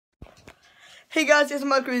Hey guys, it's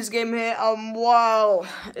Cruise Game here. Wow,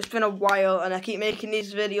 it's been a while, and I keep making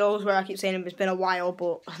these videos where I keep saying it's been a while,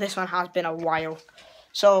 but this one has been a while.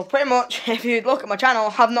 So pretty much, if you look at my channel,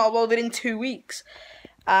 I've not uploaded in 2 weeks,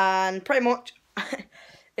 and pretty much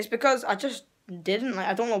it's because I just didn't.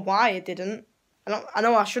 I don't know why it didn't. I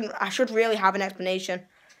know I shouldn't. I should really have an explanation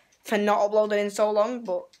for not uploading in so long,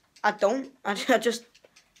 but I don't. I just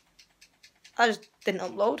didn't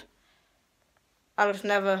upload. I just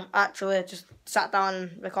never actually just sat down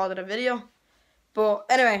and recorded a video. But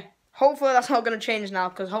anyway, hopefully that's not going to change now,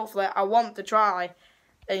 because hopefully I want to try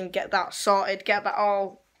and get that sorted, get that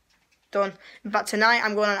all done. In fact, tonight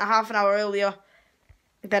I'm going on a half an hour earlier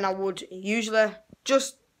than I would usually,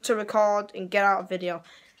 just to record and get out a video.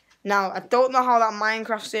 Now, I don't know how that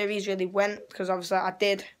Minecraft series really went, because obviously I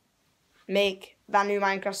did make that new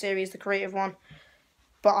Minecraft series, the creative one.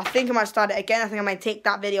 But I think I might start it again. I think I might take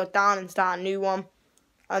that video down and start a new one.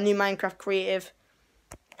 A new Minecraft creative.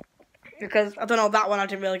 Because, I don't know, that one I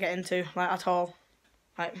didn't really get into, like, at all.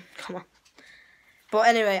 Like, come on. But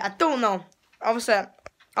anyway, I don't know. Obviously,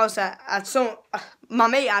 my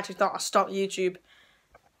mate actually thought I stopped YouTube.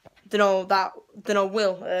 Will. I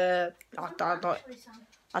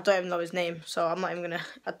don't even know his name, so I'm not even gonna.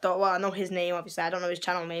 I know his name, obviously. I don't know his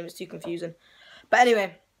channel name. It's too confusing. But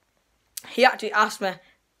anyway, he actually asked me,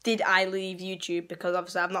 did I leave YouTube, because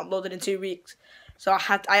obviously I've not uploaded in 2 weeks. So I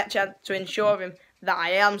actually had to ensure him that I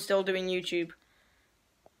am still doing YouTube.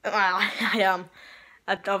 I am.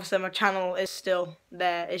 And obviously my channel is still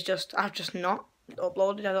there. It's just I've just not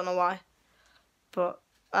uploaded. I don't know why. But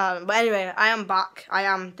anyway, I am back. I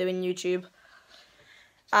am doing YouTube,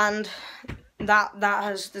 and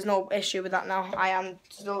there's no issue with that now. I'm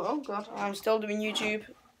still doing YouTube,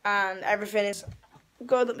 and everything is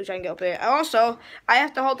good. Let me try and get up here. And also, I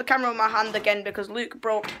have to hold the camera in my hand again because Luke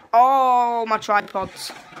broke all my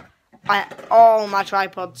tripods.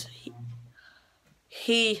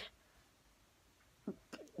 He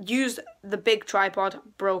used the big tripod,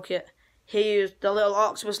 broke it. He used the little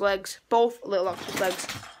octopus legs, both little octopus legs,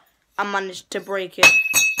 and managed to break it.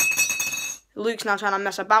 Luke's now trying to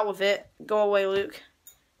mess about with it. Go away, Luke.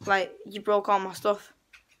 Like, you broke all my stuff.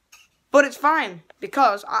 But it's fine,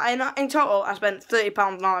 because in total I spent £30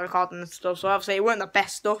 on all recording and stuff, so obviously it weren't the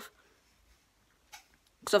best stuff.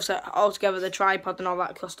 Because obviously altogether the tripod and all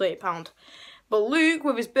that cost £30. But Luke,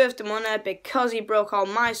 with his birthday money, because he broke all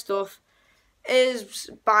my stuff, is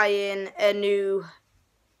buying a new,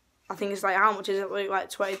 I think it's like, how much is it, like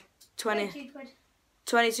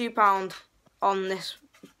 £22 on this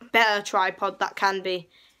better tripod that can be,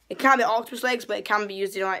 it can be octopus legs, but it can be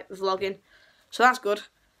used in like vlogging, so that's good.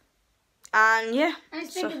 And yeah, and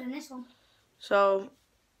it's bigger than this one. So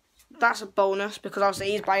that's a bonus, because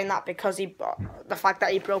obviously he's buying that because the fact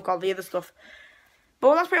that he broke all the other stuff.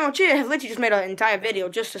 But that's pretty much it. I've literally just made an entire video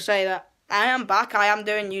just to say that I am back. I am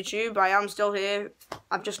doing YouTube. I am still here.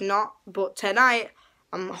 I'm just not. But tonight,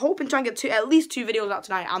 I'm hoping to try and get at least 2 videos out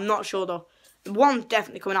tonight. I'm not sure though. One's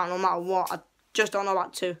definitely coming out no matter what. I just don't know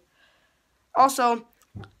about 2. Also,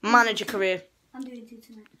 manager career. I'm doing 2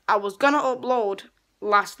 tonight. I was gonna upload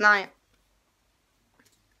last night,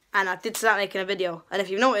 and I did start making a video. And if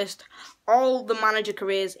you've noticed, all the manager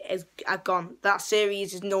careers are gone. That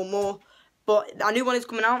series is no more. But a new one is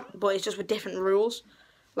coming out, but it's just with different rules.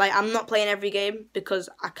 Like, I'm not playing every game because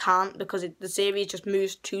I can't, because the series just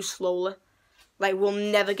moves too slowly. Like, we'll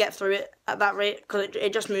never get through it at that rate, because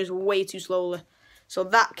it just moves way too slowly. So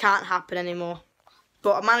that can't happen anymore.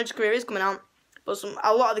 But a manager career is coming out. But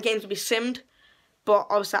a lot of the games will be simmed. But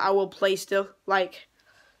obviously I will play still. Like,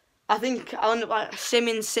 I think I'll end up like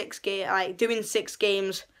simming 6 games, like doing 6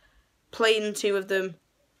 games, playing 2 of them,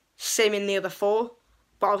 simming the other 4.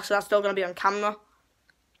 But obviously that's still gonna be on camera,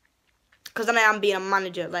 because then I am being a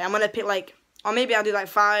manager. Like, I'm gonna pick like, or maybe I'll do like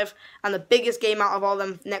 5, and the biggest game out of all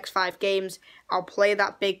them next 5 games, I'll play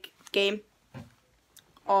that big game,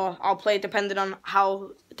 or I'll play depending on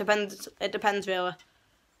how it depends really.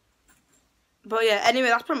 But yeah, anyway,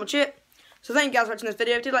 that's pretty much it. So thank you guys for watching this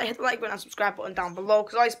video. If you did, hit the like button and subscribe button down below,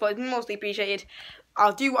 because I suppose it's mostly appreciated.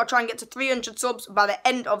 I'll try and get to 300 subs by the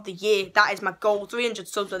end of the year. That is my goal, 300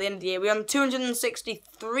 subs by the end of the year. We're on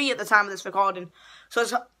 263 at the time of this recording. So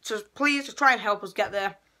please just try and help us get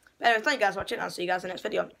there. But anyway, thank you guys for watching, and I'll see you guys in the next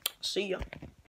video. See ya.